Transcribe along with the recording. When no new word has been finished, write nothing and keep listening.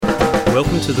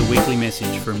Welcome to the weekly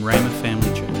message from Rhema Family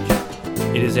Church.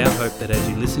 It is our hope that as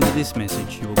you listen to this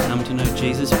message, you will come to know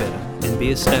Jesus better and be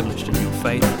established in your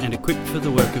faith and equipped for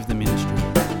the work of the ministry.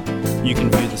 You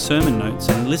can view the sermon notes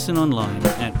and listen online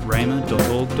at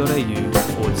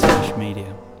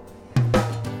rhema.org.au/media.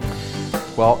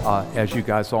 Well, as you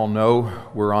guys all know,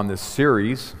 we're on this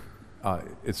series.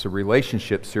 It's a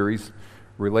relationship series,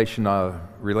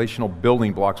 relational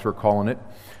building blocks we're calling it.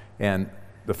 And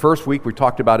the first week we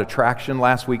talked about attraction.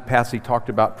 Last week Patsy talked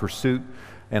about pursuit.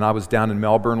 And I was down in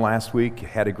Melbourne last week,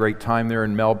 had a great time there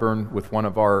in Melbourne with one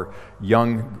of our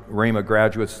young Rhema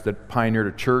graduates that pioneered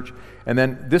a church. And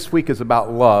then this week is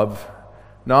about love.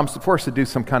 Now I'm forced to do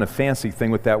some kind of fancy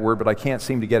thing with that word, but I can't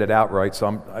seem to get it out right,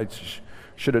 so I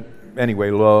should have,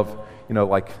 anyway, love. You know,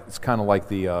 like, it's kind of like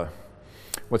the,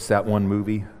 what's that one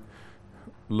movie?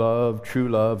 Love, True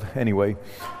Love, anyway.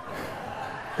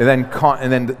 And then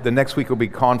the next week will be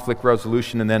conflict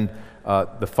resolution, and then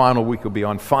the final week will be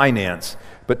on finance.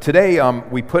 But today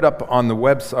we put up on the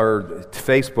website or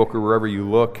Facebook or wherever you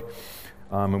look,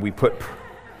 and we put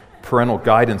parental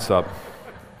guidance up,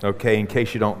 okay, in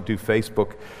case you don't do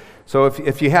Facebook. So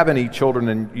if you have any children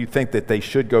and you think that they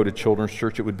should go to children's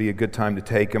church, it would be a good time to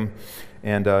take them.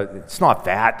 And it's not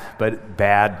that, but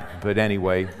bad, but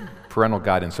anyway, parental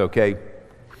guidance, okay?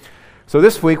 So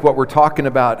this week what we're talking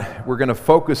about, we're going to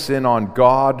focus in on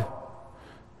God,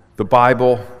 the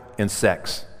Bible, and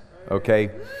sex,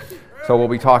 okay? So we'll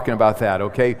be talking about that,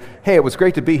 okay? Hey, it was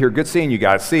great to be here. Good seeing you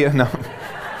guys. See you. No.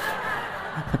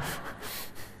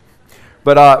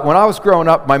 But when I was growing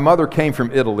up, my mother came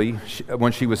from Italy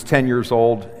when she was 10 years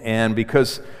old, and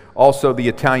because also the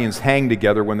Italians hang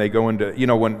together when they go into, you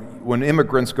know, when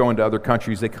immigrants go into other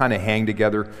countries, they kind of hang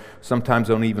together. Sometimes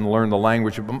don't even learn the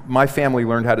language. My family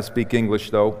learned how to speak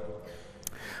English, though.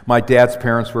 My dad's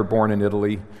parents were born in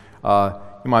Italy.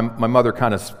 My mother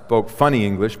kind of spoke funny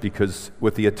English because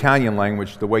with the Italian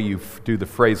language, the way you do the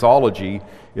phraseology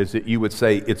is that you would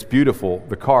say, "It's beautiful,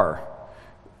 the car."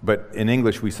 But in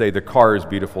English, we say, "The car is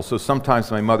beautiful." So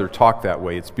sometimes my mother talked that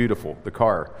way, "It's beautiful, the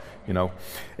car," you know.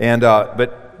 And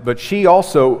but she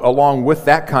also, along with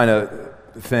that kind of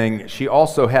thing, she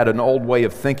also had an old way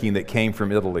of thinking that came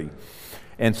from Italy.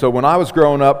 And so when I was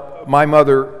growing up, my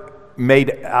mother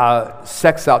made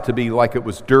sex out to be like it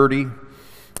was dirty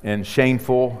and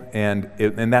shameful, and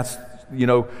that's, you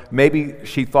know, maybe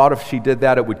she thought if she did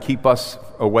that, it would keep us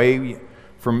away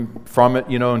from it,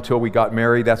 you know, until we got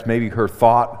married. That's maybe her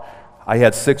thought. I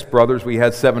had 6 brothers. We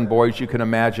had 7 boys. You can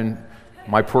imagine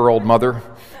my poor old mother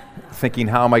thinking,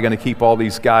 how am I going to keep all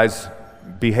these guys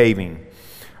behaving?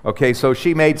 Okay, so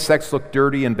she made sex look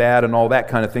dirty and bad and all that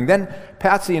kind of thing. Then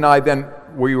Patsy and I,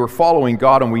 we were following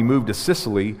God, and we moved to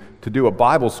Sicily to do a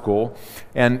Bible school.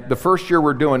 And the first year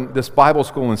we're doing this Bible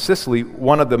school in Sicily,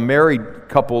 one of the married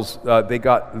couples,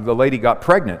 the lady got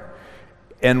pregnant.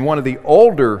 And one of the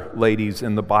older ladies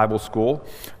in the Bible school,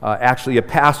 actually a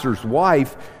pastor's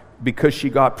wife, because she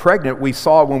got pregnant, we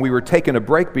saw when we were taking a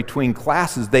break between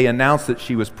classes, they announced that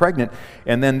she was pregnant.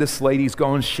 And then this lady's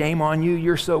going, "Shame on you,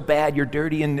 you're so bad, you're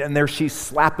dirty." And there she's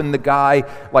slapping the guy,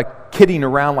 like kidding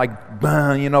around, like,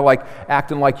 you know, like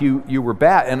acting like you were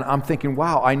bad. And I'm thinking,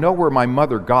 wow, I know where my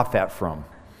mother got that from.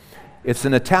 It's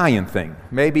an Italian thing,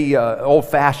 maybe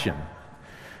old-fashioned.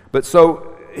 But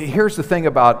so here's the thing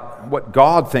about what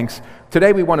God thinks.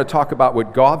 Today we want to talk about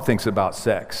what God thinks about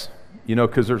sex, you know,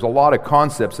 because there's a lot of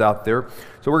concepts out there.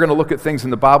 So we're going to look at things in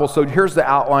the Bible. So here's the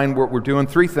outline. What we're doing,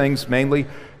 3 things mainly: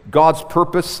 God's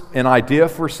purpose and idea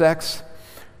for sex,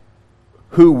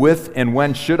 who, with, and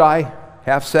when should I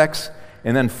have sex,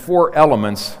 and then 4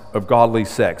 elements of godly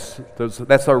sex.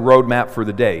 That's our roadmap for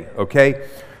the day, okay?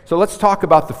 So let's talk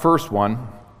about the first one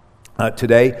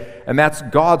today, and that's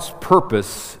God's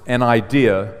purpose and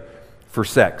idea for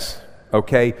sex,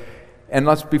 okay? And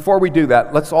before we do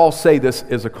that, let's all say this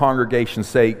as a congregation.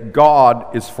 Say,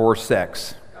 God is for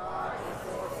sex.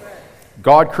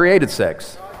 God created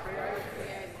sex.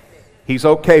 He's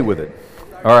okay with it.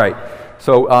 All right.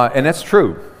 So, and that's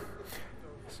true.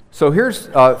 So here's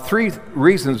 3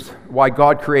 reasons why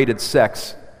God created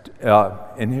sex.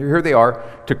 And here they are: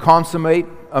 to consummate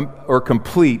or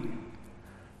complete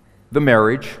the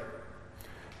marriage,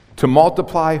 to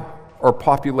multiply or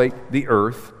populate the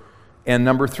earth, and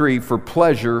number 3, for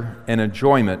pleasure and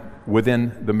enjoyment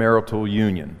within the marital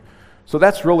union. So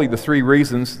that's really the 3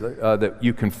 reasons that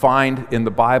you can find in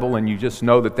the Bible, and you just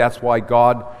know that that's why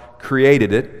God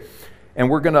created it. And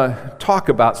we're going to talk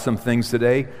about some things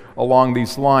today along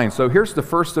these lines. So here's the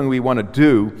first thing we want to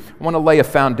do. I want to lay a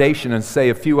foundation and say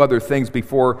a few other things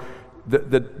before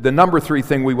the number 3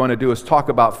 thing we want to do is talk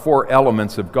about 4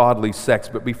 elements of godly sex.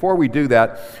 But before we do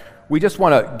that, we just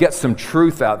want to get some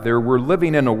truth out there. We're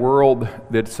living in a world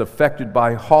that's affected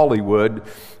by Hollywood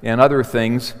and other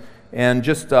things, and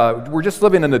we're just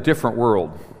living in a different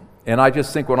world. And I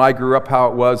just think when I grew up how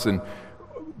it was, and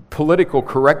political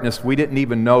correctness, we didn't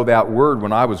even know that word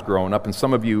when I was growing up, and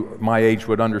some of you my age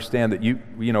would understand that you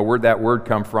know where'd that word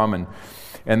come from,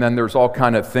 and then there's all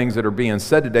kind of things that are being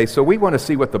said today. So we want to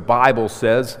see what the Bible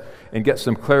says and get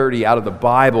some clarity out of the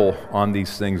Bible on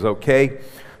these things, okay?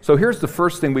 So here's the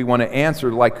first thing we want to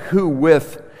answer, like who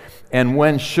with and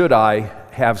when should I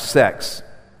have sex,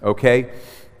 okay?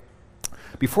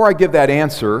 Before I give that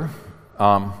answer,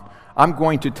 I'm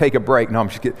going to take a break. No, I'm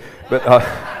just kidding. But,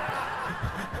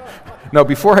 no,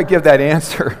 before I give that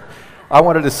answer, I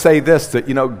wanted to say this, that,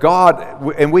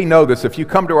 God, and we know this, if you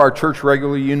come to our church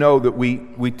regularly, you know that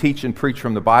we teach and preach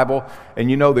from the Bible, and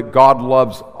you know that God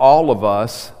loves all of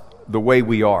us the way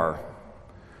we are.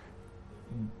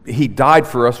 He died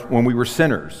for us when we were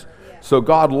sinners. So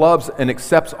God loves and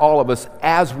accepts all of us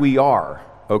as we are,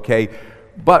 okay?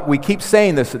 But we keep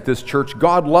saying this at this church,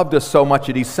 God loved us so much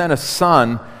that He sent a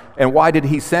Son. And why did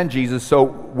He send Jesus? So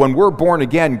when we're born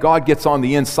again, God gets on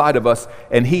the inside of us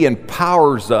and He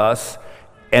empowers us,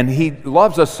 and He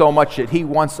loves us so much that He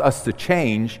wants us to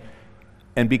change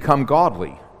and become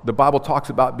godly. The Bible talks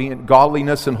about being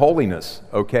godliness and holiness,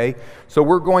 okay? So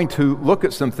we're going to look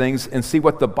at some things and see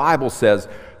what the Bible says.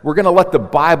 We're going to let the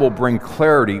Bible bring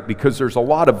clarity, because there's a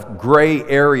lot of gray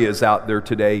areas out there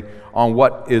today on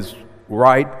what is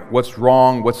right, what's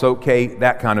wrong, what's okay,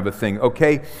 that kind of a thing,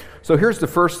 okay? So here's the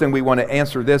first thing we want to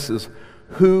answer this is,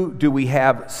 who do we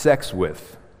have sex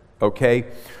with?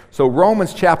 Okay? So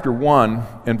Romans chapter 1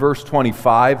 and verse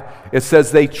 25, it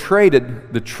says they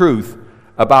traded the truth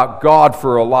about God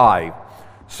for a lie.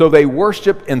 So they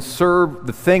worship and serve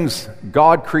the things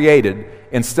God created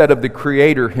instead of the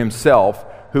Creator Himself,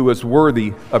 who is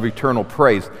worthy of eternal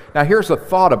praise. Now here's a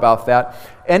thought about that.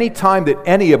 Anytime that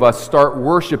any of us start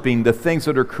worshiping the things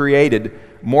that are created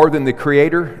more than the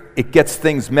Creator, it gets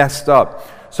things messed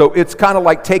up. So it's kind of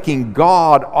like taking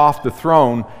God off the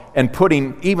throne and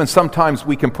even sometimes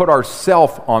we can put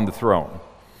ourselves on the throne.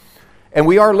 And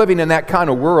we are living in that kind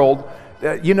of world.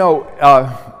 I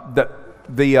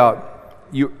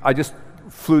just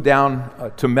flew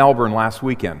down to Melbourne last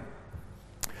weekend.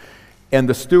 And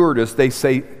the stewardess, they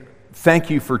say, thank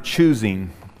you for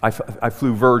choosing, I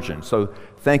flew Virgin, so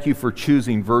thank you for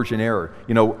choosing Virgin Air.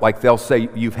 Like they'll say,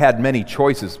 you've had many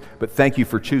choices, but thank you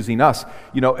for choosing us.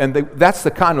 And that's the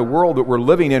kind of world that we're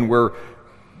living in, where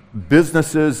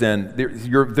businesses, and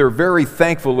they're very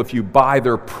thankful if you buy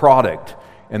their product,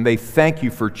 and they thank you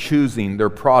for choosing their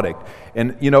product.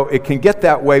 And, it can get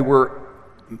that way where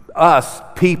us,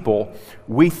 people,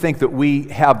 we think that we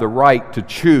have the right to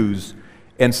choose,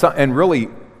 and really,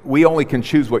 we only can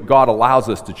choose what God allows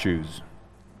us to choose.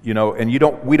 And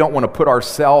we don't want to put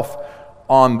ourselves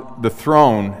on the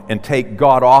throne and take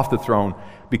God off the throne,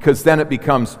 because then it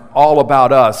becomes all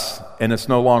about us and it's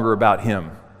no longer about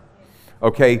Him.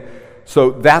 Okay?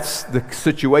 So that's the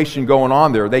situation going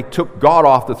on there. They took God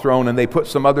off the throne and they put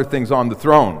some other things on the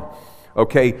throne.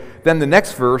 Okay? Then the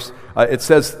next verse, it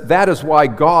says, that is why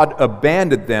God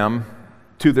abandoned them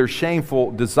to their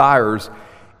shameful desires.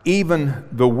 Even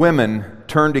the women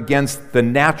turned against the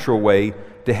natural way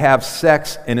to have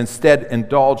sex and instead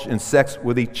indulge in sex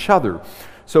with each other.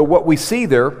 So what we see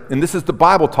there, and this is the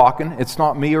Bible talking, it's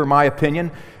not me or my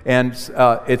opinion, and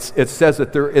it says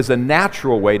that there is a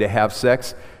natural way to have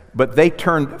sex, but they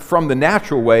turned from the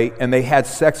natural way and they had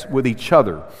sex with each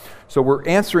other. So we're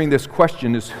answering this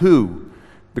question is who?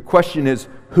 The question is,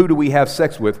 who do we have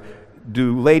sex with?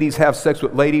 Do ladies have sex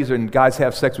with ladies and guys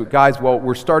have sex with guys? Well,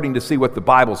 we're starting to see what the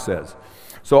Bible says.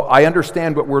 So I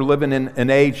understand what we're living in an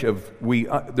age of,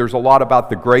 there's a lot about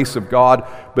the grace of God,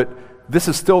 but this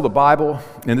is still the Bible,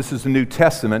 and this is the New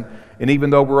Testament, and even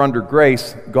though we're under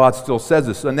grace, God still says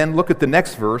this. And then look at the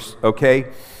next verse,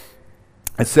 okay?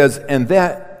 It says, and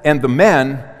the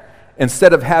men,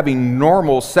 instead of having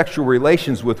normal sexual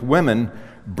relations with women,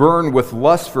 burned with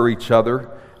lust for each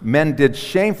other. Men did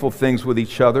shameful things with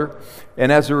each other,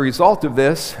 and as a result of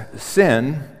this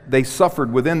sin, they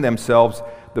suffered within themselves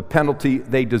the penalty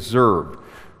they deserved.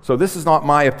 So this is not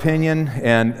my opinion,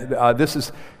 and this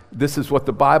is what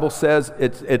the Bible says.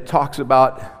 It talks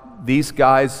about these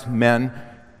guys, men,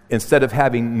 instead of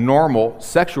having normal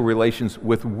sexual relations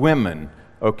with women.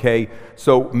 Okay,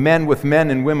 so men with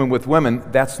men and women with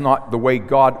women, that's not the way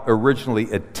God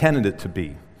originally intended it to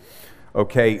be.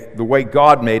 Okay, the way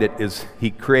God made it is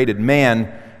He created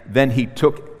man, then He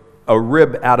took a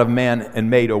rib out of man and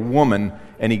made a woman,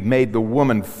 and He made the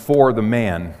woman for the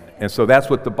man. And so that's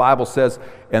what the Bible says,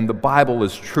 and the Bible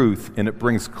is truth, and it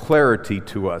brings clarity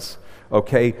to us.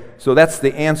 Okay, so that's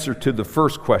the answer to the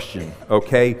first question.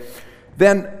 Okay,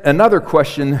 then another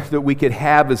question that we could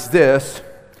have is this: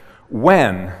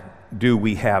 when do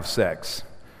we have sex?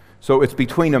 So it's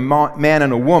between a man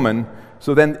and a woman.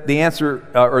 So then the answer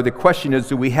or the question is,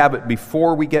 do we have it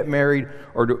before we get married,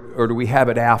 or do we have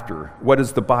it after? What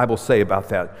does the Bible say about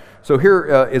that? So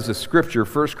here is a scripture,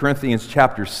 1 Corinthians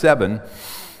chapter 7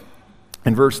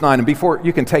 and verse 9. And before,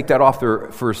 you can take that off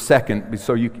there for a second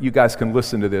so you guys can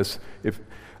listen to this.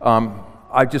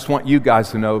 I just want you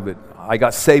guys to know that I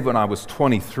got saved when I was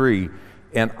 23,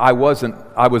 and I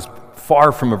was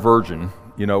far from a virgin,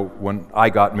 when I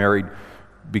got married,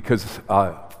 because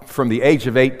from the age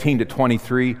of 18 to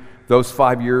 23, those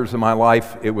 5 years of my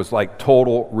life, it was like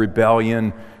total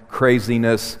rebellion,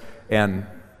 craziness, and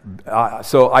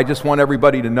so I just want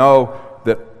everybody to know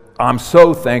that I'm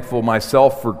so thankful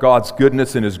myself for God's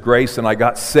goodness and His grace, and I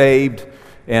got saved,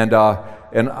 and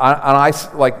I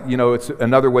like, it's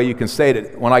another way you can say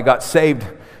it. When I got saved,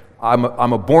 I'm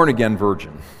a born again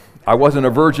virgin. I wasn't a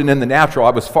virgin in the natural.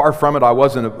 I was far from it. I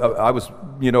was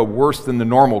worse than the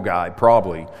normal guy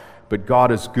probably. But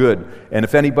God is good. And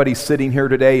if anybody's sitting here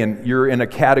today and you're in a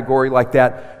category like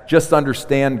that, just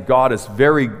understand God is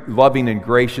very loving and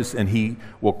gracious, and He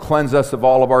will cleanse us of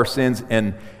all of our sins.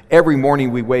 And every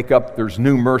morning we wake up, there's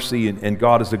new mercy, and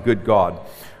God is a good God.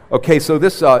 Okay, so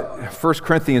this 1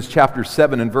 Corinthians chapter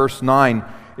 7 and verse 9,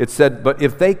 it said, "But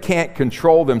if they can't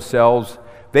control themselves,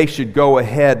 they should go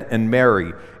ahead and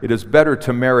marry. It is better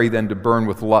to marry than to burn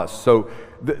with lust." So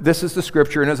this is the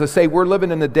scripture. And as I say, we're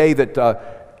living in a day that...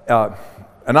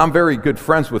 and I'm very good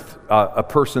friends with a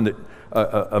person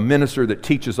a minister that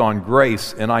teaches on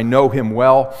grace, and I know him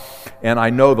well, and I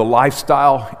know the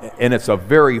lifestyle, and it's a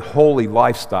very holy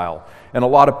lifestyle. And a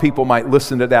lot of people might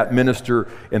listen to that minister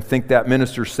and think that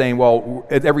minister's saying, well,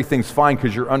 everything's fine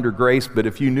because you're under grace, but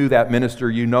if you knew that minister,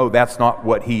 you know that's not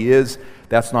what he is,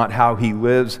 that's not how he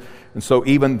lives. And so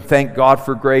even thank God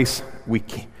for grace,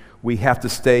 we have to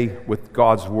stay with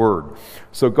God's Word.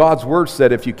 So God's Word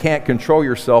said if you can't control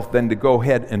yourself, then to go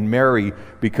ahead and marry,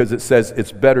 because it says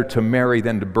it's better to marry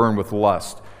than to burn with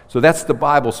lust. So that's the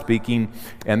Bible speaking,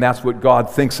 and that's what God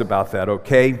thinks about that,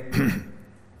 okay?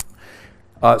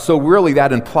 So really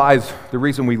that implies, the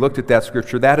reason we looked at that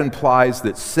scripture, that implies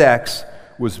that sex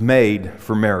was made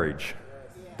for marriage.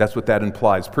 That's what that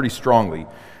implies, pretty strongly.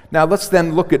 Now let's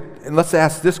then let's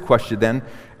ask this question then.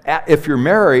 If you're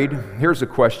married, here's a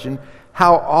question: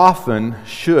 how often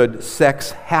should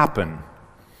sex happen?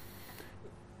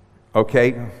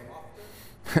 Okay.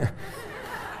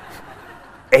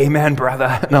 Amen,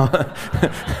 brother. No.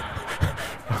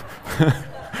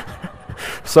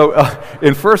 So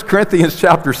in 1 Corinthians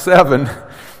chapter 7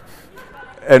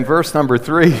 and verse number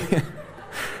 3,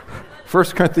 1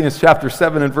 Corinthians chapter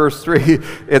 7 and verse 3,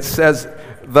 it says,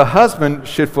 the husband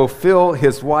should fulfill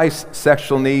his wife's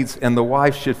sexual needs, and the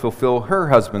wife should fulfill her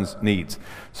husband's needs.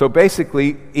 So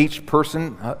basically, each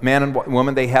person, man and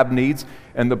woman, they have needs,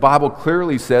 and the Bible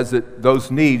clearly says that those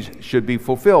needs should be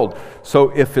fulfilled.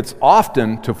 So if it's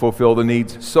often to fulfill the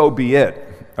needs, so be it,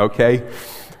 okay?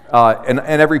 And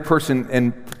every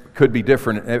person could be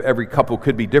different. Every couple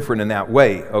could be different in that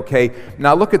way, okay?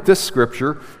 Now look at this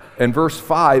scripture. In verse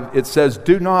 5, it says,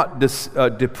 do not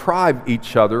deprive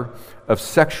each other of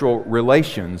sexual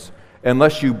relations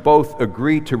unless you both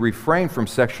agree to refrain from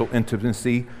sexual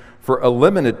intimacy for a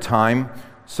limited time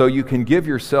so you can give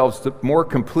yourselves more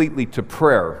completely to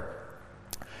prayer.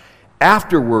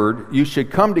 Afterward, you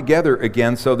should come together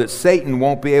again so that Satan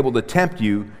won't be able to tempt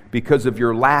you because of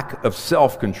your lack of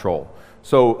self-control.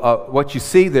 So what you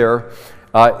see there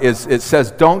is it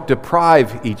says don't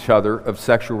deprive each other of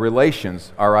sexual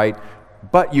relations, all right?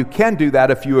 But you can do that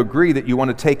if you agree that you want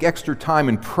to take extra time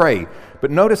and pray.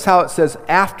 But notice how it says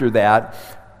after that,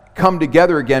 come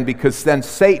together again, because then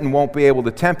Satan won't be able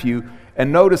to tempt you.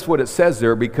 And notice what it says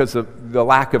there, because of the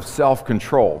lack of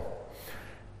self-control.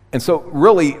 And so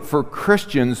really, for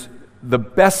Christians, the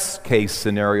best case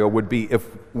scenario would be if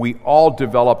we all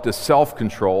developed a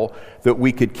self-control that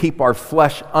we could keep our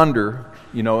flesh under,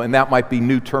 and that might be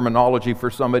new terminology for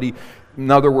somebody. In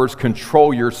other words,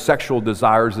 control your sexual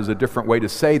desires is a different way to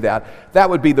say that. That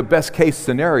would be the best case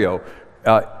scenario.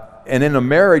 And in a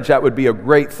marriage, that would be a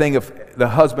great thing if the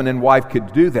husband and wife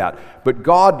could do that. But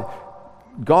God,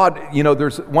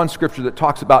 there's one scripture that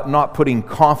talks about not putting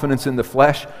confidence in the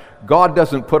flesh. God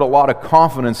doesn't put a lot of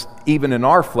confidence even in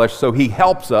our flesh, so He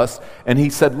helps us. And He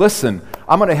said, listen,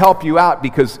 I'm going to help you out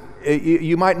because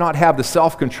you might not have the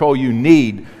self-control you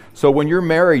need. So when you're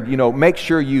married, make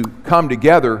sure you come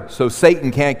together so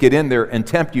Satan can't get in there and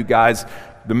tempt you guys,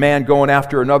 the man going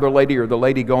after another lady or the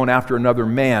lady going after another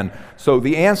man. So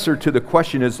the answer to the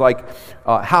question is like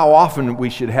how often we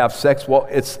should have sex. Well,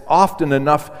 it's often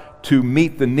enough to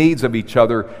meet the needs of each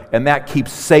other, and that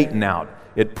keeps Satan out.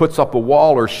 It puts up a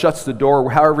wall or shuts the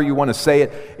door, however you want to say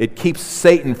it. It keeps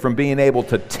Satan from being able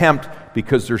to tempt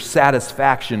because there's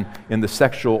satisfaction in the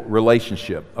sexual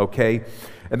relationship, okay?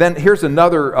 And then here's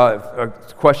another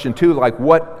question too, like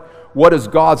what is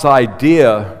God's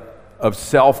idea of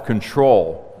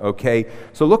self-control, okay?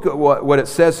 So look at what it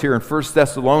says here in 1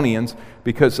 Thessalonians,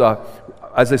 because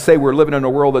as I say, we're living in a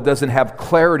world that doesn't have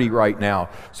clarity right now.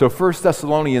 So 1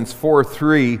 Thessalonians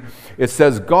 4:3, it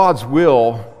says, God's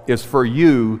will is for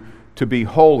you to be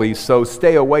holy, so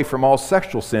stay away from all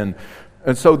sexual sin.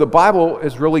 And so the Bible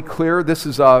is really clear. This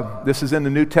is in the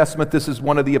New Testament. This is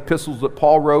one of the epistles that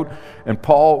Paul wrote. And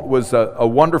Paul was a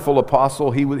wonderful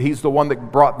apostle. He's the one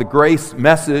that brought the grace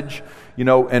message, you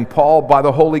know, and Paul, by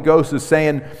the Holy Ghost, is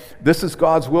saying, this is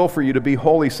God's will for you to be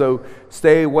holy, so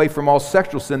stay away from all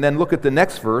sexual sin. Then look at the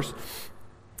next verse.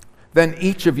 Then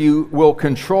each of you will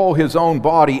control his own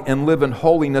body and live in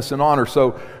holiness and honor.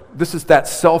 So this is that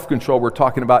self-control we're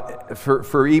talking about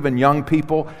for even young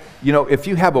people. You know, if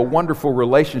you have a wonderful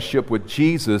relationship with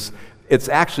Jesus, it's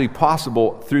actually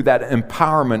possible through that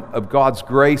empowerment of God's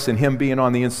grace and Him being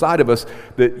on the inside of us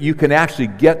that you can actually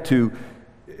get to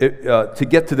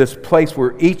this place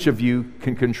where each of you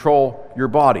can control your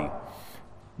body.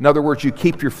 In other words, you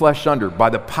keep your flesh under by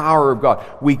the power of God.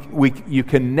 You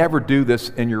can never do this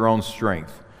in your own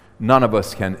strength. None of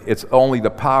us can. It's only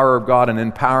the power of God and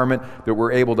empowerment that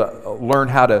we're able to learn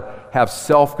how to have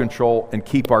self-control and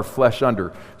keep our flesh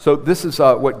under. So this is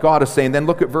what God is saying. Then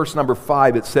look at verse number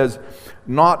 5. It says,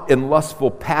 not in lustful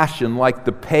passion like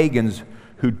the pagans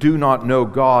who do not know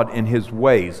God in His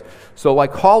ways. So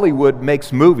like Hollywood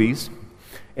makes movies,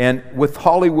 and with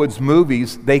Hollywood's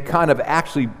movies, they kind of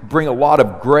actually bring a lot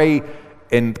of gray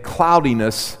and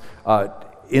cloudiness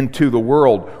into the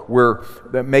world, where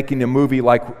they're making a movie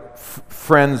like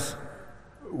Friends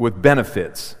with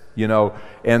Benefits, you know.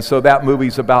 And so that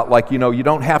movie's about, like, you know, you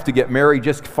don't have to get married,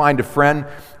 just find a friend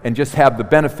and just have the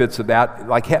benefits of that,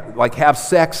 like have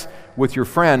sex with your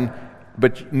friend,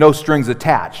 but no strings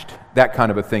attached, that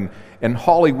kind of a thing. And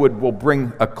Hollywood will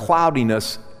bring a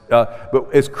cloudiness, but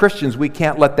as Christians, we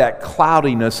can't let that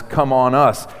cloudiness come on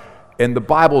us. And the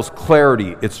Bible's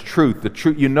clarity, it's truth. The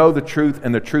truth, you know the truth,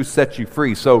 and the truth sets you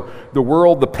free. So the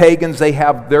world, the pagans, they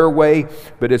have their way,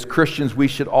 but as Christians, we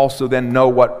should also then know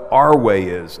what our way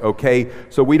is, okay?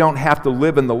 So we don't have to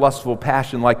live in the lustful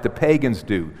passion like the pagans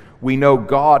do. We know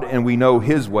God and we know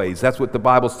His ways. That's what the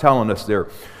Bible's telling us there.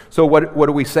 So what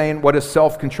are we saying? What is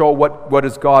self-control? What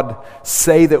does God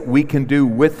say that we can do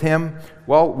with Him?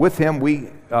 Well, with Him,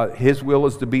 His will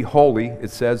is to be holy, it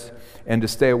says, and to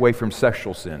stay away from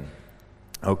sexual sin.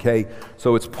 Okay,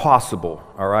 so it's possible,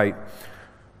 all right?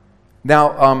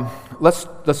 Now,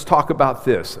 let's talk about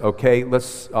this, okay?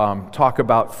 Let's talk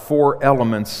about 4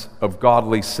 elements of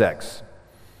godly sex,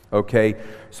 okay?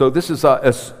 So this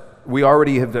is, we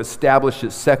already have established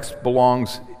that sex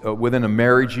belongs within a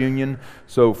marriage union.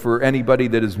 So for anybody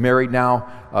that is married now,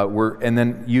 and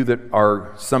then you that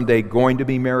are someday going to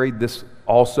be married, this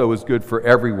also is good for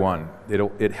everyone.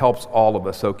 It helps all of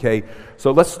us, okay?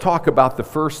 So let's talk about the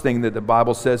first thing that the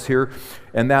Bible says here,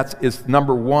 and that is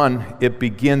number 1, it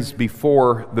begins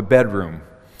before the bedroom.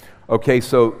 Okay,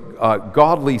 so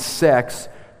godly sex,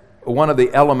 one of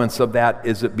the elements of that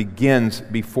is it begins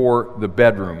before the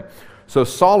bedroom. So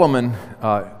Solomon,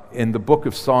 in the book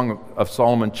of Song of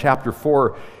Solomon, chapter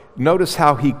 4, notice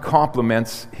how he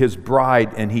compliments his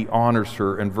bride and he honors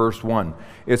her in verse 1.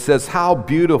 It says, how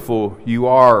beautiful you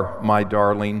are, my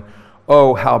darling.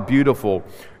 Oh, how beautiful.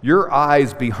 Your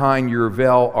eyes behind your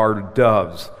veil are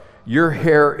doves. Your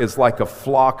hair is like a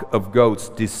flock of goats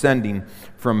descending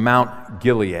from Mount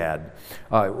Gilead.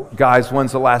 Guys,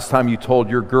 when's the last time you told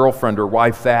your girlfriend or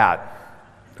wife that?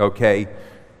 Okay,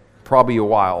 probably a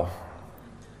while.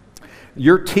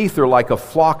 Your teeth are like a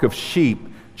flock of sheep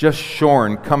just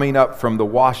shorn, coming up from the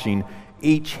washing.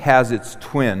 Each has its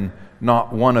twin,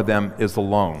 not one of them is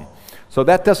alone. So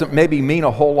that doesn't maybe mean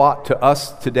a whole lot to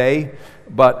us today,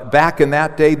 but back in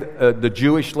that day, the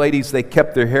Jewish ladies, they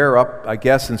kept their hair up, I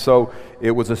guess, and so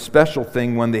it was a special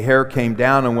thing when the hair came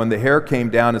down, and when the hair came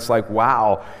down, it's like,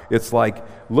 wow, it's like,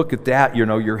 look at that, you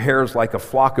know, your hair's like a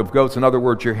flock of goats. In other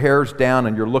words, your hair's down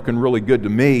and you're looking really good to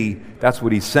me. That's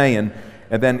what he's saying.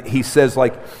 And then he says,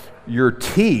 like, your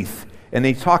teeth, and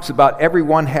he talks about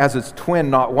everyone has its twin,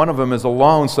 not one of them is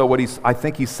alone. So what I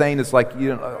think he's saying is like,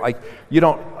 you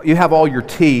have all your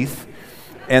teeth,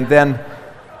 and then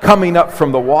coming up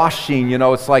from the washing.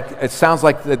 It's like, it sounds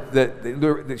like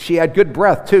that she had good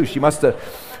breath too. She must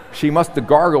have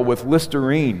gargled with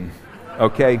Listerine,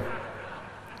 okay?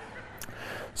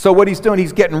 So what he's doing,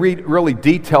 he's getting really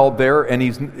detailed there, and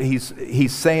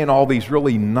he's saying all these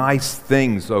really nice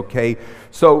things, okay?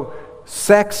 So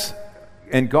sex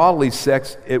and godly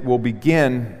sex, it will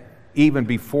begin even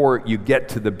before you get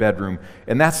to the bedroom.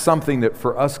 And that's something that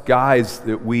for us guys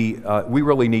that we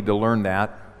really need to learn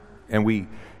that.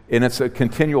 And it's a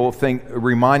continual thing,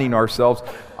 reminding ourselves.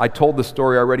 I told the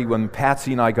story already when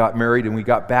Patsy and I got married and we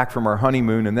got back from our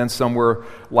honeymoon, and then somewhere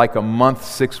like a month,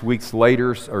 6 weeks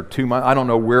later, or 2 months, I don't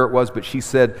know where it was, but she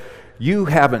said, "You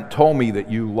haven't told me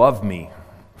that you love me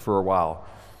for a while."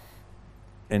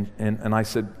 And I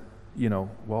said,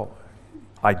 "Well,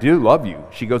 I do love you."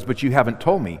 She goes, "But you haven't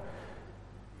told me."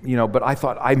 But I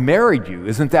thought, I married you.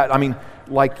 Isn't that,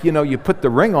 you put the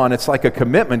ring on, it's like a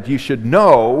commitment. You should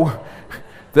know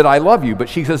that I love you. But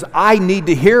she says, "I need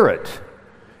to hear it."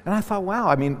 And I thought,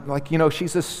 wow,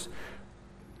 she's this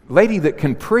lady that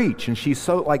can preach, and she's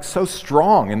so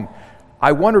strong. And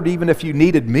I wondered even if you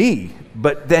needed me,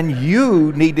 but then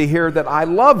you need to hear that I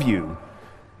love you.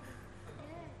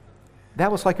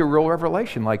 That was like a real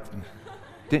revelation. I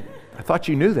thought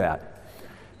you knew that.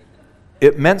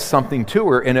 It meant something to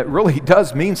her, and it really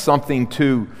does mean something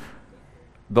to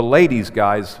the ladies,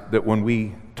 guys, that when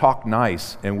we talk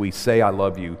nice and we say "I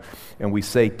love you" and we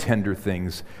say tender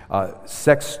things,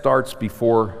 sex starts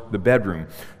before the bedroom.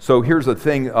 So here's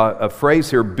a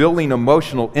phrase here: building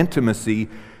emotional intimacy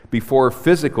before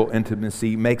physical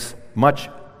intimacy makes much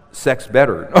sex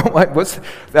better.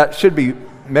 That should be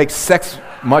makes sex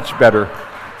much better.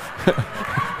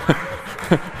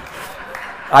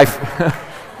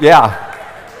 Yeah.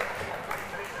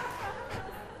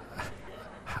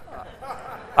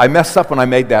 I messed up when I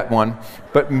made that one,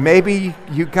 but maybe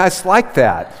you guys like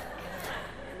that.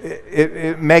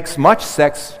 It makes much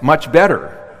sex much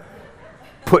better.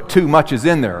 Put too much is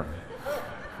in there.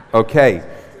 Okay,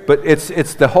 but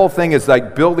it's the whole thing is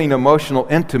like building emotional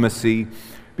intimacy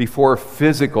before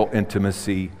physical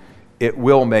intimacy. It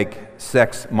will make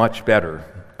sex much better.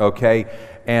 Okay,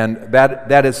 and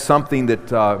that is something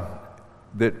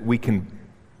that we can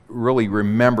really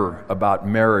remember about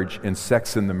marriage and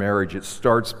sex in the marriage. It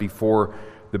starts before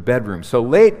the bedroom. So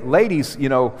ladies,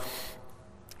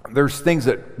 there's things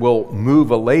that will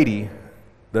move a lady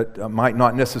that might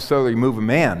not necessarily move a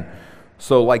man.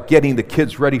 So like getting the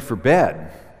kids ready for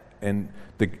bed, and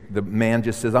the man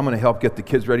just says, "I'm going to help get the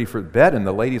kids ready for bed," and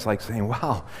the lady's like saying,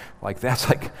 "Wow,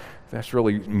 that's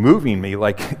really moving me,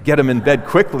 get them in bed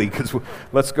quickly, because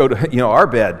let's go to our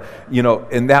bed,"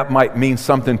 and that might mean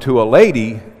something to a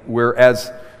lady,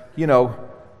 whereas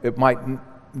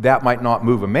that might not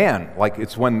move a man. Like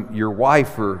it's when your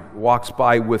wife walks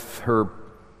by with her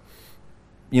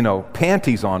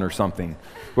panties on or something.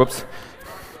 Whoops,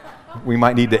 we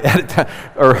might need to edit that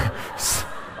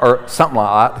or something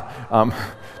like that.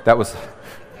 That was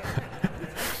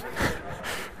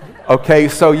okay.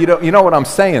 So you know what I'm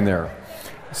saying there.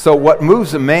 So what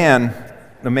moves a man,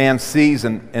 the man sees,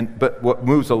 but what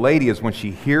moves a lady is when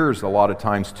she hears a lot of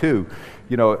times too.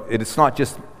 It's not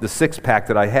just the six-pack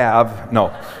that I have,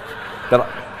 no,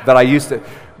 that I used to,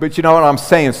 but you know what I'm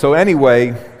saying. So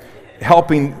anyway,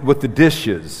 helping with the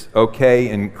dishes, okay,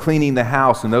 and cleaning the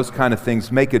house and those kind of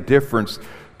things make a difference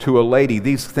to a lady.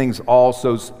 These things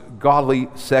also, godly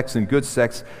sex and good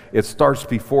sex, it starts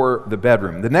before the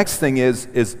bedroom. The next thing is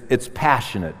it's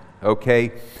passionate,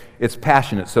 okay? It's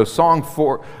passionate. So Song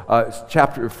 4,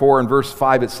 chapter 4 and verse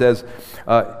 5, it says,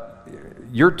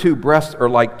 "Your two breasts are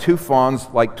like two fawns,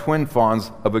 like twin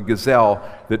fawns of a gazelle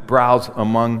that browse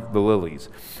among the lilies."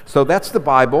 So that's the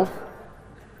Bible,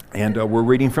 and we're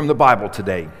reading from the Bible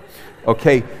today.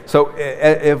 Okay, so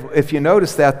if you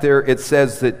notice that there, it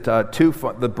says that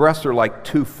the breasts are like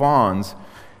two fawns.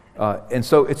 And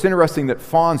so it's interesting that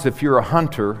fawns, if you're a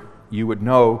hunter, you would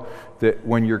know that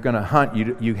when you're going to hunt,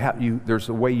 there's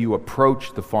a way you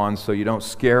approach the fawns so you don't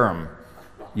scare them,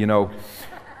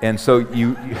 And so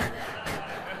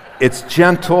it's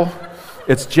gentle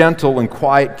and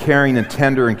quiet, caring and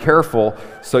tender and careful,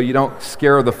 so you don't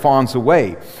scare the fawns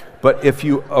away. But if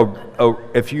you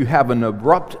have an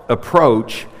abrupt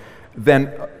approach,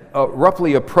 then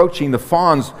abruptly approaching the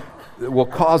fawns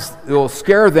will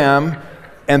scare them,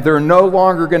 and they're no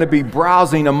longer going to be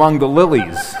browsing among the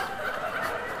lilies.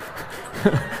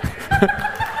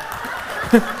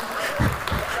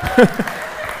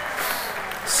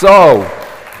 So,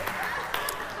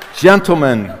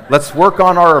 gentlemen, let's work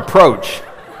on our approach,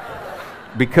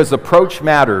 because approach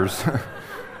matters.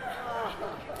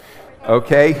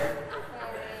 Okay?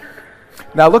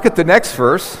 Now look at the next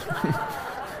verse.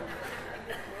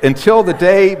 Until the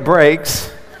day breaks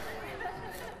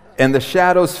and the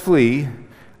shadows flee,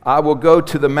 I will go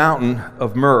to the mountain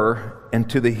of myrrh and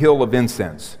to the hill of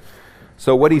incense.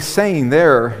 So what he's saying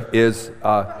there is,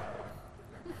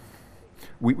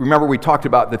 we talked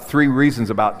about the 3 reasons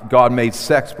about God made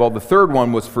sex. Well, the third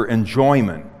one was for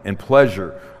enjoyment and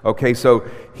pleasure. Okay, so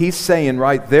he's saying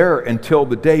right there, until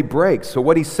the day breaks. So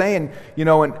what he's saying,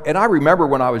 and I remember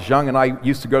when I was young and I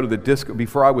used to go to the disco,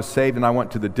 before I was saved, and I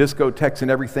went to the discotheques and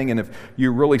everything, and if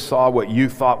you really saw what you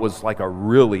thought was like a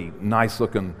really nice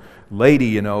looking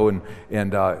lady, and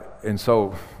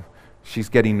so she's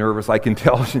getting nervous, I can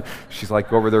tell. She's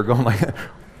like over there going like,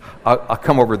 I'll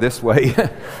come over this way.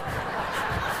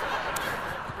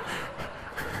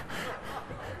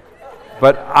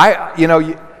 But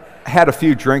I had a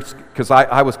few drinks because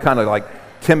I was kind of like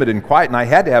timid and quiet, and I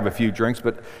had to have a few drinks,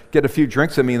 but get a few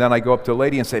drinks in me, and then I go up to a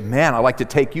lady and say, man, I'd like to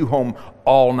take you home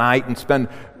all night and spend,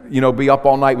 be up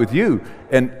all night with you.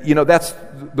 And, that's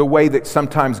the way that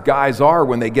sometimes guys are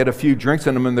when they get a few drinks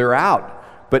in them and they're out.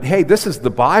 But hey, this is the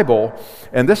Bible,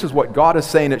 and this is what God is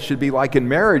saying it should be like in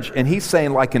marriage, and he's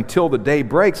saying like until the day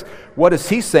breaks. What is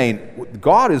he saying?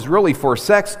 God is really for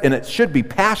sex, and it should be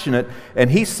passionate,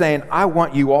 and he's saying, I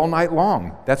want you all night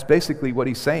long. That's basically what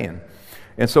he's saying.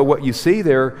 And so what you see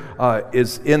there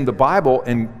is in the Bible,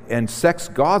 and sex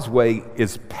God's way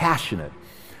is passionate.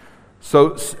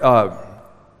 So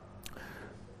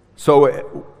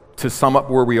to sum up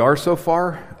where we are so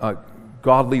far,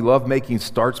 godly lovemaking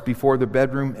starts before the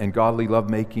bedroom, and godly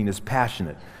lovemaking is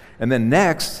passionate. And then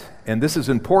next, and this is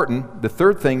important, the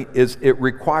third thing is it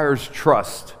requires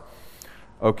trust.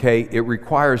 Okay, it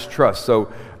requires trust.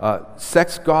 So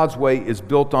sex God's way is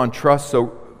built on trust.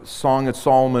 So Song of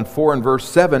Solomon 4 and verse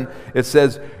 7, it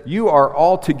says, you are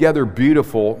altogether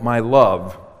beautiful, my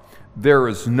love. There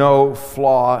is no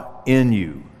flaw in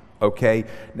you. Okay?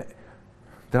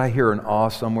 Did I hear an awe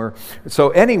somewhere? So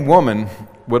any woman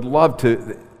would love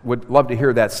to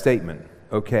hear that statement,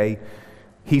 okay?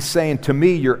 He's saying, to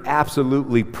me, you're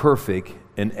absolutely perfect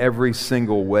in every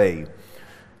single way.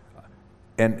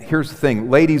 And here's the thing,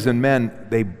 ladies and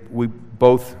men, we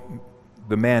both,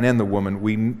 the man and the woman,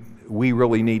 we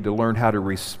really need to learn how to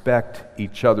respect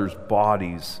each other's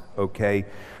bodies, okay?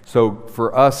 So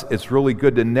for us, it's really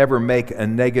good to never make a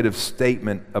negative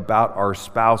statement about our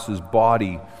spouse's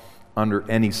body under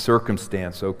any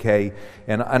circumstance, okay?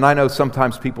 And I know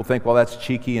sometimes people think, well, that's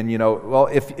cheeky, and well,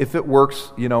 if it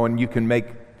works, and you can make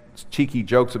cheeky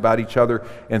jokes about each other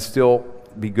and still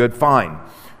be good, fine.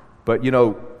 But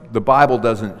the Bible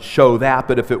doesn't show that,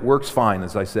 but if it works, fine,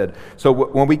 as I said. So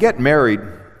when we get married,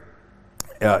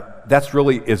 that's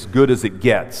really as good as it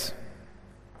gets.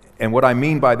 And what I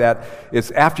mean by that is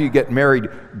after you get married,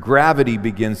 gravity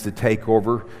begins to take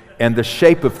over, and the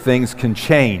shape of things can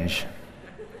change.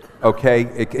 Okay,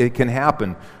 it can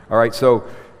happen. All right, so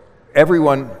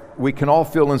we can all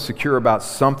feel insecure about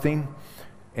something.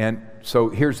 And so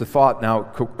here's the thought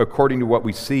now, according to what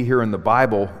we see here in the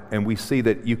Bible, and we see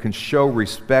that you can show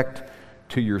respect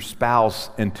to your spouse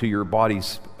and to your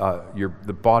bodies,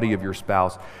 the body of your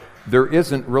spouse. There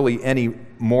isn't really any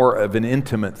more of an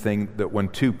intimate thing that when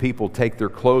two people take their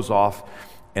clothes off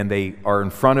and they are in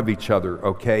front of each other,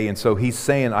 okay? And so he's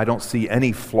saying, I don't see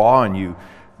any flaw in you.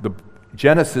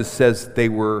 Genesis says they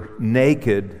were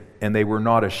naked and they were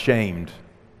not ashamed,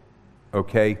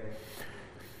 okay?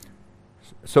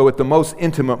 So at the most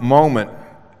intimate moment,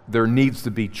 there needs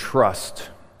to be trust,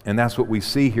 and that's what we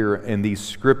see here in these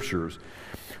scriptures.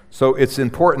 So it's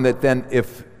important that then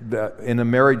in a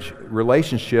marriage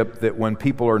relationship, that when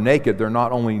people are naked, they're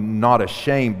not only not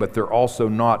ashamed, but they're also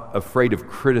not afraid of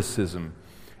criticism.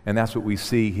 And that's what we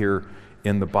see here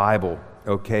in the Bible,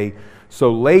 okay?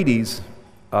 So ladies,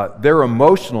 their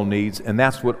emotional needs, and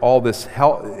that's what all this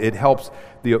it helps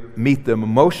meet the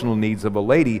emotional needs of a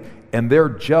lady, and they're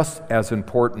just as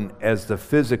important as the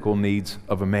physical needs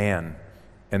of a man.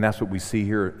 And that's what we see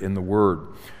here in the Word.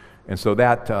 And so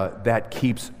that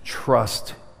keeps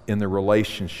trust in the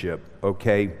relationship,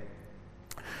 okay?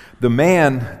 The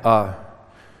man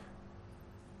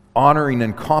honoring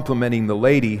and complimenting the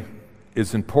lady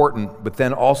is important, but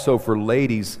then also for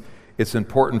ladies, it's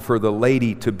important for the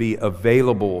lady to be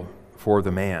available for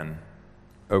the man,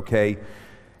 okay?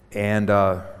 And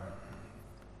that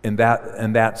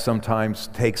sometimes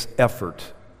takes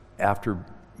effort. After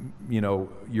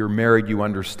you're married, you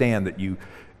understand that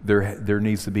there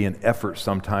needs to be an effort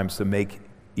sometimes to make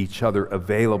each other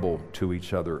available to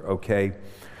each other, okay?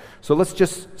 So let's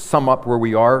just sum up where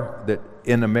we are, that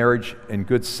in a marriage and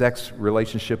good sex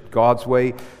relationship God's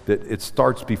way, that it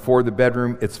starts before the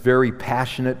bedroom, it's very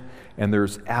passionate, and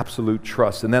there's absolute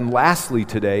trust. And then lastly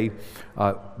today,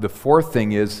 the fourth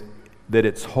thing is that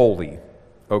it's holy,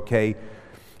 okay?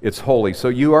 It's holy. So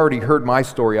you already heard my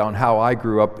story on how I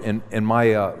grew up in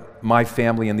my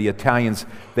family, and the Italians,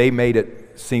 they made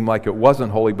it seem like it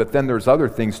wasn't holy, but then there's other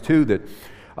things too, that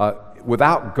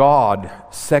without God,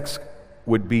 sex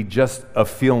would be just a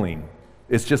feeling.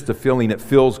 It's just a feeling. It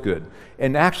feels good.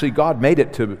 And actually, God made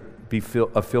it to be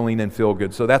a feeling and feel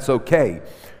good, so that's okay.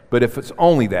 But if it's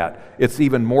only that, it's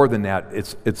even more than that.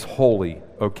 It's holy,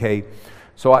 okay?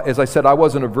 So as I said, I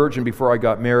wasn't a virgin before I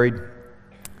got married,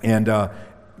 and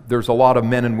there's a lot of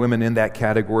men and women in that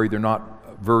category. They're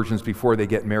not virgins before they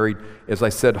get married. As I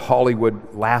said,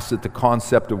 Hollywood laughs at the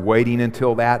concept of waiting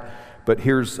until that. But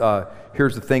here's the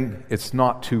thing. It's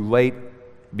not too late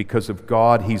because of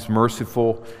God. He's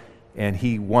merciful, and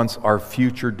He wants our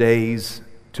future days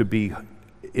to be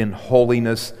in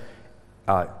holiness,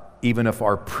 even if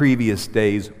our previous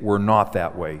days were not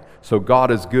that way. So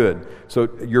God is good. So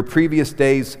your previous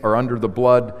days are under the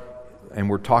blood, and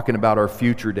we're talking about our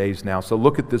future days now. So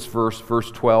look at this verse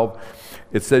 12.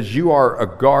 It says, "You are a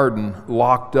garden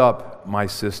locked up, my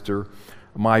sister.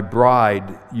 My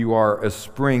bride, you are a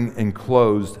spring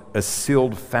enclosed, a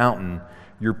sealed fountain.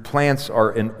 Your plants are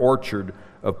an orchard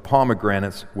of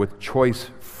pomegranates with choice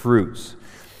fruits."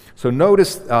 So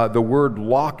notice the word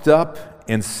locked up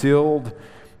and sealed,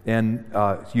 and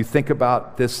you think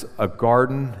about this, a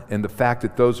garden, and the fact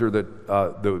that those are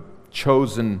the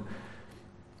chosen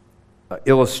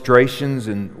illustrations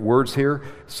and words here.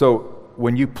 So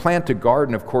when you plant a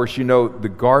garden, of course, you know the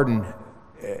garden,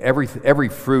 every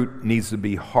fruit needs to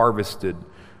be harvested,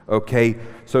 okay?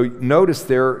 So notice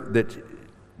there that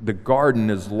the garden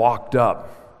is locked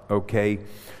up, okay?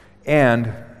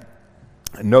 And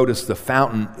notice the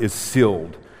fountain is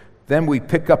sealed. Then we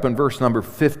pick up in verse number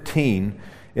 15,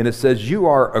 and it says, "You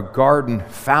are a garden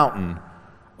fountain,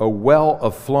 a well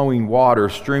of flowing water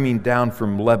streaming down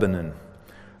from Lebanon.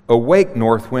 Awake,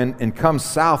 north wind, and come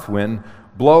south wind,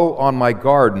 blow on my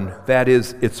garden, that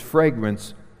is, its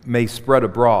fragrance may spread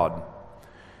abroad.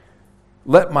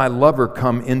 Let my lover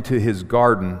come into his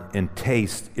garden and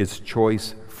taste its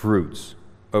choice fruits."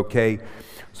 Okay?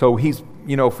 So he's,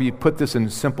 if we put this in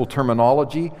simple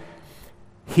terminology,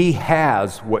 he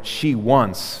has what she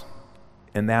wants,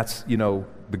 and that's,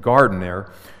 the garden there.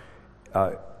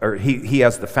 Or he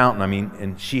has the fountain,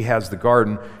 and she has the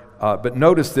garden. But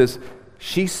notice this,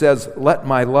 she says, "Let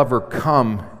my lover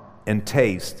come and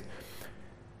taste."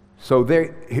 So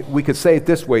we could say it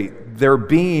this way, they're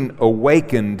being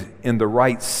awakened in the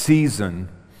right season,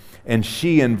 and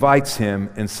she invites him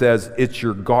and says, "It's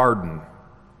your garden."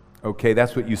 Okay,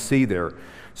 that's what you see there.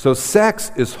 So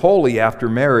sex is holy after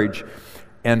marriage,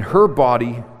 and her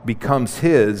body becomes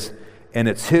his, and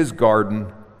it's his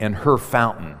garden and her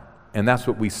fountain. And that's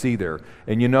what we see there.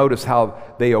 And you notice how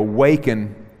they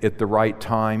awaken at the right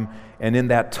time, and in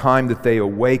that time that they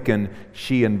awaken,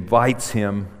 she invites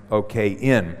him,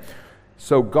 in.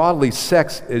 So godly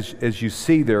sex, as you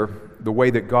see there, the way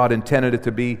that God intended it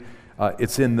to be,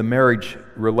 it's in the marriage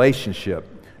relationship.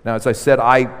 Now, as I said,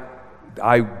 I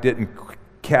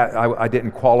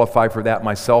didn't qualify for that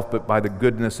myself, but by the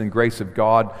goodness and grace of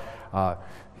God,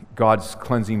 God's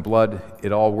cleansing blood,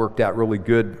 it all worked out really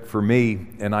good for me.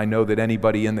 And I know that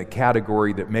anybody in the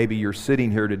category that maybe you're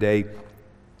sitting here today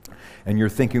and you're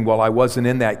thinking, well, I wasn't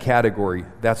in that category,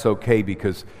 that's okay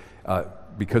because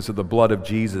of the blood of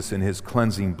Jesus and His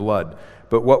cleansing blood.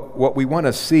 But what we want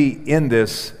to see in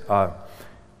this,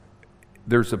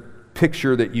 there's a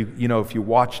picture that if you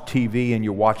watch TV and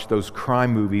you watch those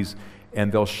crime movies,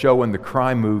 and they'll show in the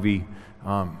crime movie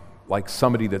like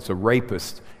somebody that's a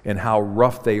rapist, and how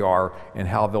rough they are, and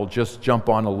how they'll just jump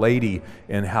on a lady,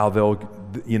 and how they'll,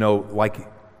 like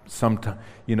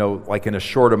in a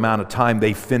short amount of time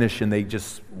they finish and they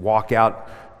just walk out.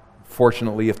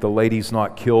 Fortunately, if the lady's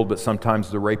not killed, but sometimes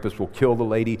the rapist will kill the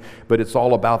lady. But it's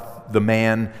all about the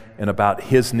man and about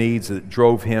his needs that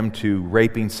drove him to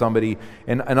raping somebody.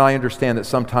 And I understand that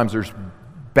sometimes there's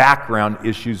background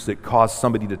issues that cause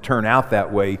somebody to turn out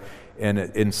that way,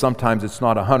 and sometimes it's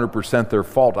not 100% their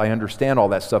fault. I understand all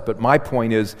that stuff, but my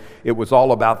point is, it was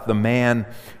all about the man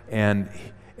and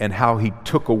how he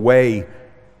took away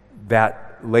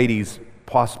that lady's,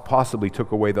 possibly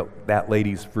took away that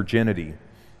lady's virginity.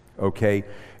 Okay?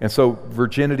 And so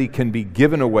virginity can be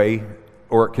given away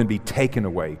or it can be taken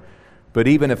away. But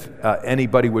even if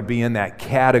anybody would be in that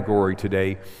category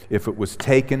today, if it was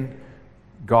taken,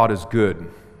 God is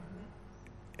good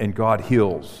and God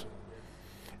heals.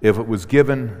 If it was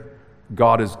given,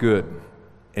 God is good,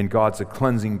 and God's a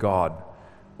cleansing God.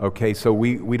 Okay, so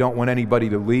we don't want anybody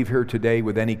to leave here today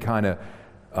with any kind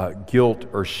of guilt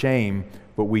or shame,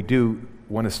 but we do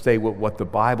want to stay with what the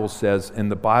Bible says. In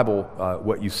the Bible,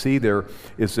 what you see there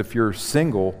is if you're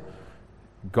single,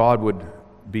 God would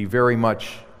be very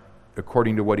much,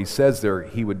 according to what he says there,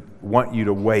 he would want you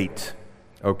to wait,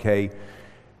 okay?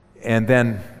 And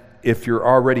then if you're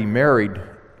already married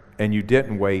and you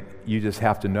didn't wait, you just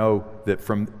have to know that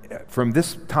from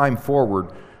this time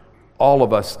forward, all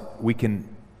of us,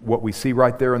 what we see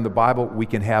right there in the Bible, we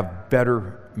can have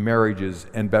better marriages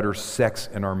and better sex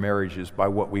in our marriages by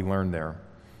what we learn there,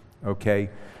 okay?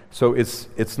 So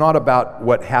it's not about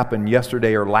what happened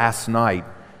yesterday or last night.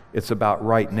 It's about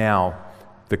right now,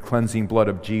 the cleansing blood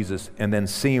of Jesus, and then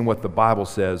seeing what the Bible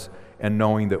says and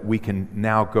knowing that we can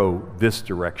now go this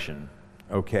direction,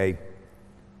 okay?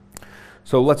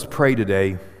 So let's pray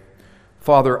today.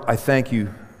 Father, I thank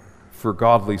you for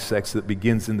godly sex that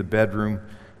begins in the bedroom,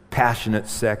 passionate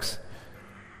sex,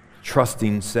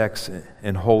 trusting sex,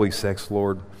 and holy sex,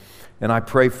 Lord. And I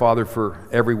pray, Father, for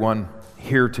everyone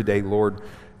here today, Lord,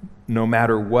 no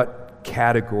matter what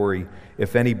category,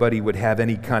 if anybody would have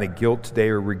any kind of guilt today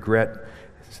or regret,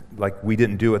 like we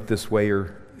didn't do it this way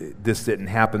or this didn't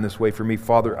happen this way for me,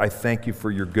 Father, I thank you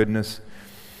for your goodness.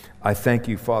 I thank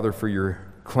you, Father, for your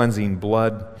cleansing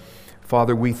blood.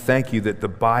 Father, we thank you that the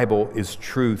Bible is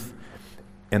truth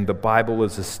and the Bible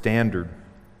is a standard.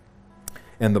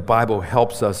 And the Bible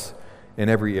helps us in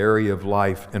every area of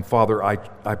life. And Father,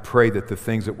 I pray that the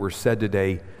things that were said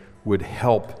today would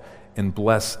help and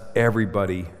bless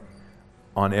everybody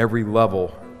on every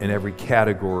level, in every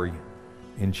category,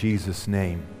 in Jesus'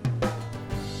 name.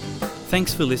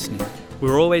 Thanks for listening.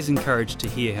 We're always encouraged to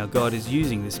hear how God is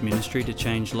using this ministry to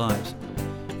change lives.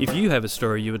 If you have a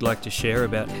story you would like to share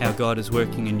about how God is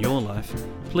working in your life,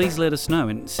 please let us know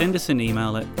and send us an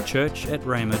email at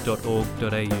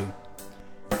church@rhema.org.au.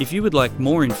 If you would like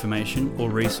more information or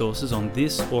resources on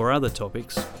this or other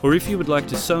topics, or if you would like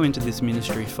to sow into this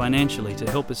ministry financially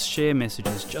to help us share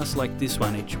messages just like this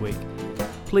one each week,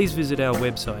 please visit our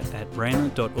website at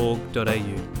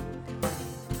rhema.org.au.